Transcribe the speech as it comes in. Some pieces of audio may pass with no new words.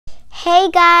Hey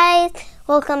guys,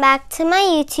 welcome back to my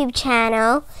YouTube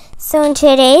channel. So in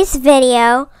today's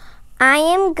video, I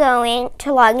am going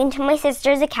to log into my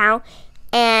sister's account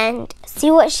and see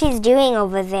what she's doing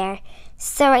over there.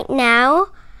 So right now,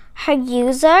 her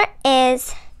user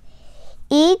is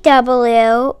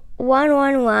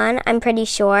EW111, I'm pretty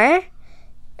sure.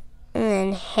 And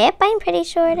then hip, I'm pretty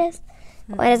sure it is.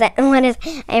 What is it?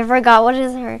 I forgot what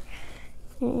is her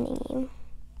name.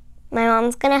 My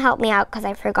mom's gonna help me out because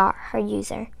I forgot her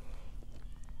user.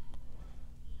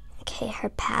 Okay, her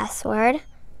password.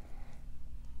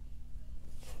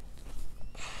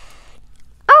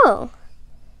 Oh.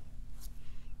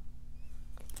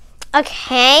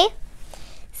 Okay.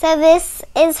 So this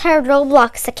is her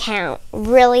Roblox account.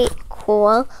 Really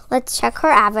cool. Let's check her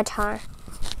avatar.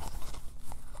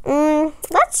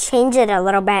 Let's change it a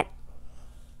little bit.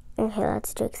 Okay,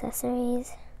 let's do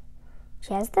accessories.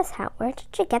 She has this hat. Where did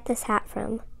she get this hat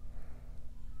from?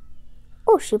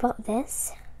 Oh, she bought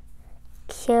this.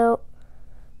 Cute.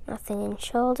 Nothing in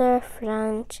shoulder,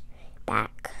 front,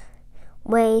 back,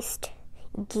 waist,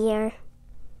 gear.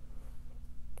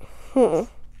 Wait,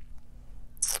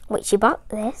 she bought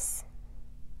this?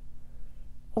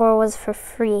 Or was for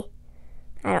free?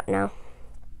 I don't know.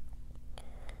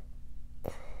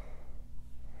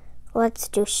 Let's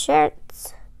do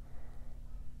shirts.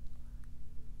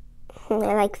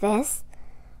 I like this.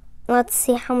 Let's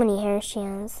see how many hairs she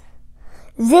has.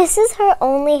 This is her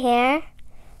only hair?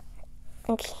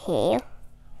 Okay.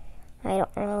 I don't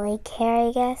really care,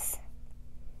 I guess.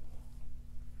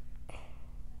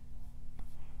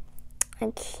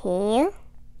 Okay.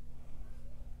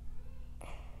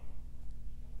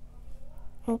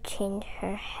 I'll change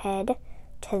her head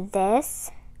to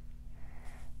this.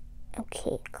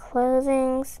 Okay,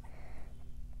 clothings.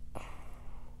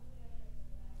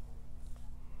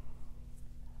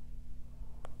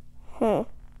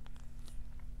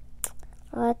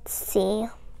 Let's see.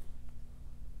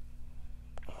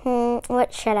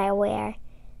 What should I wear?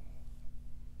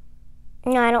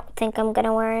 No, I don't think I'm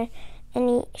gonna wear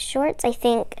any shorts. I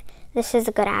think this is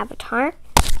a good avatar.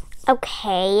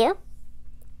 Okay.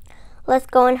 Let's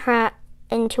go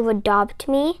into Adopt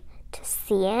Me to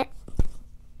see it.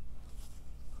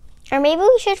 Or maybe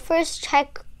we should first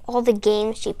check all the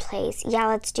games she plays. Yeah,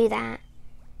 let's do that.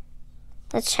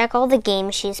 Let's check all the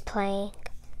games she's playing.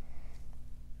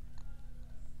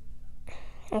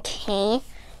 Okay,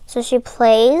 so she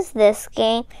plays this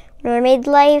game, Mermaid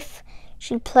Life.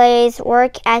 She plays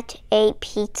Work at a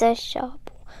Pizza Shop,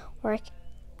 Work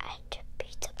at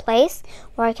Pizza Place,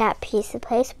 Work at Pizza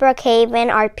Place,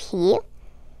 Brookhaven RP,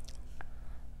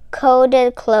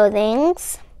 Coded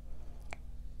Clothings.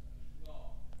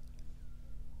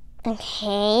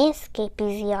 Okay, Escape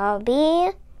Easy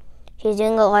Obby. She's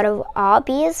doing a lot of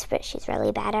obbies, but she's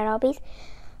really bad at obbies.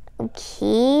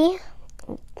 Okay.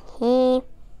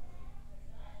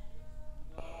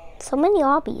 So many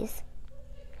obbies.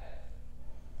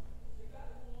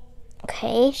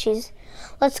 Okay,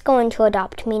 let's go into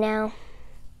Adopt Me now.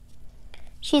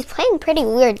 She's playing pretty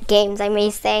weird games, I may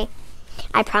say.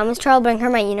 I promised her I'll bring her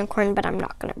my unicorn, but I'm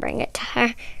not gonna bring it to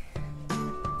her.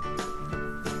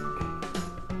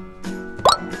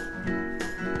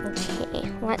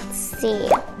 Let's see.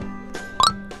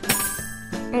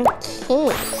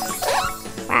 Okay.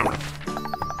 Wow.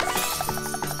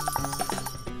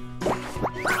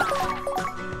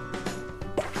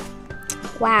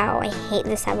 Wow, I hate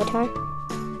this avatar.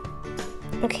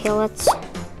 Okay, let's...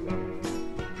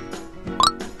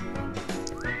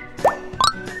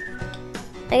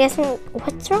 I guess,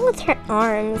 what's wrong with her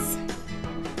arms?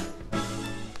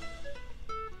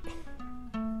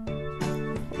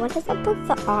 What is up with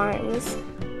the arms?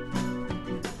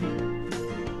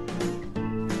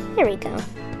 There we go.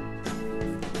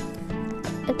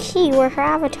 Okay, you were her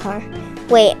avatar.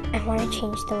 Wait, I want to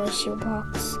change the way she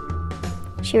walks.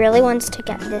 She really wants to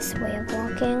get this way of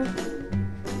walking.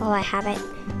 Oh, I have it.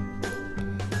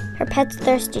 Her pet's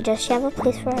thirsty. Does she have a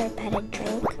place for her pet to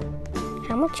drink?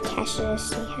 How much cash does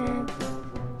she have?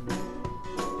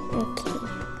 Okay.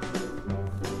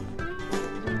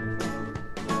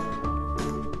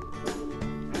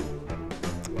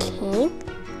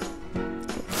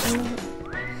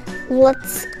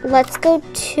 Let's go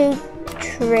to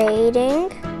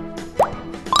trading.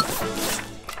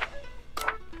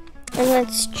 And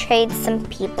let's trade some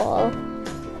people.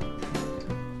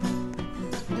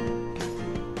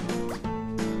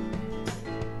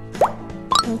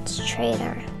 Let's trade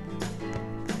her.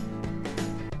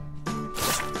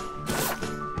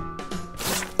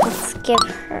 Let's give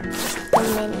her a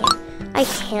minion. I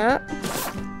can't.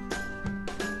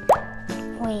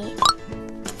 Wait.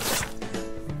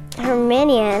 Her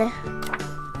minion.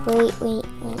 Wait.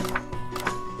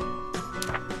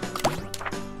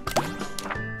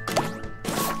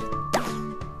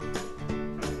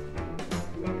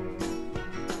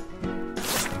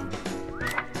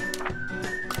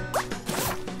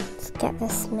 Let's get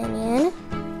this minion.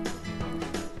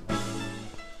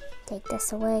 Take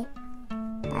this away.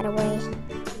 That away.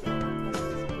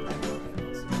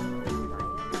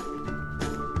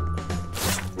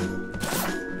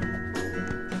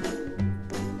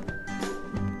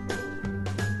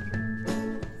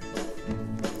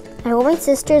 I hope my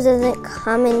sister doesn't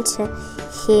come into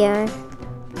here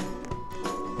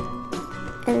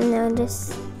and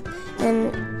notice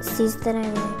and sees that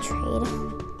I'm gonna trade.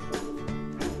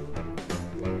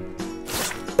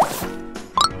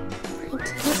 I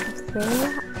can't bring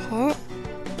that pet.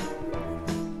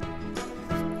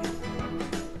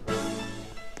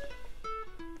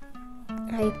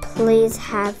 I please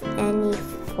have any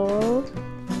full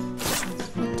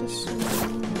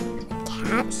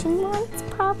attaching ones,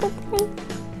 probably.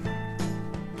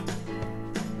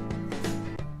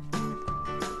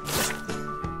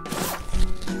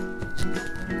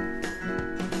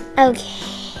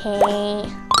 Okay.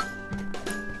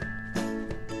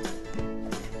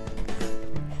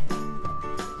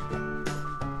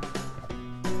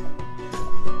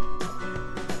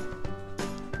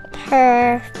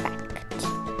 Perfect.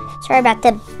 Sorry about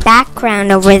the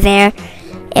background over there.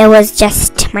 It was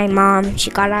just my mom. She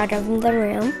got out of the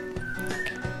room.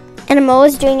 And I'm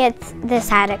always doing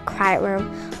this at a quiet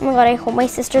room. Oh my god, I hope my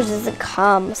sister doesn't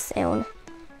come soon.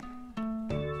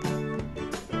 My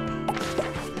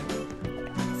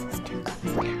sister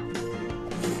comes now.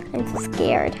 I'm so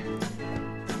scared.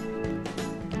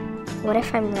 What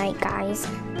if I'm right, guys?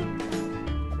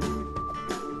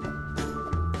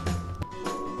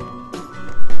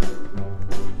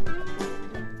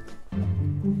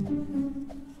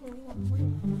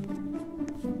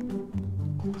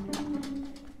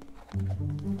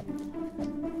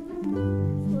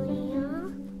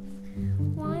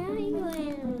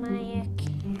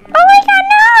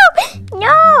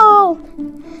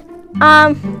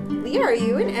 Leah, are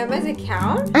you in Emma's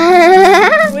account?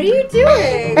 What are you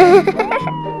doing?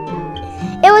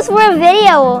 It was for a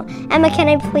video. Emma, can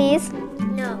I please?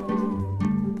 No.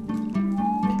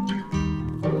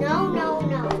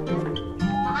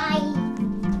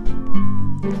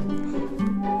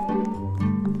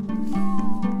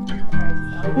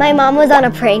 My mom was on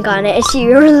a prank on it.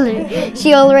 She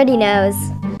already knows.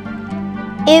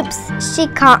 Oops, she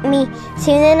caught me.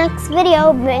 See you in the next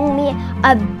video. Bring me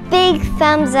a big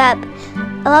thumbs up.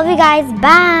 I love you guys.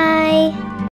 Bye.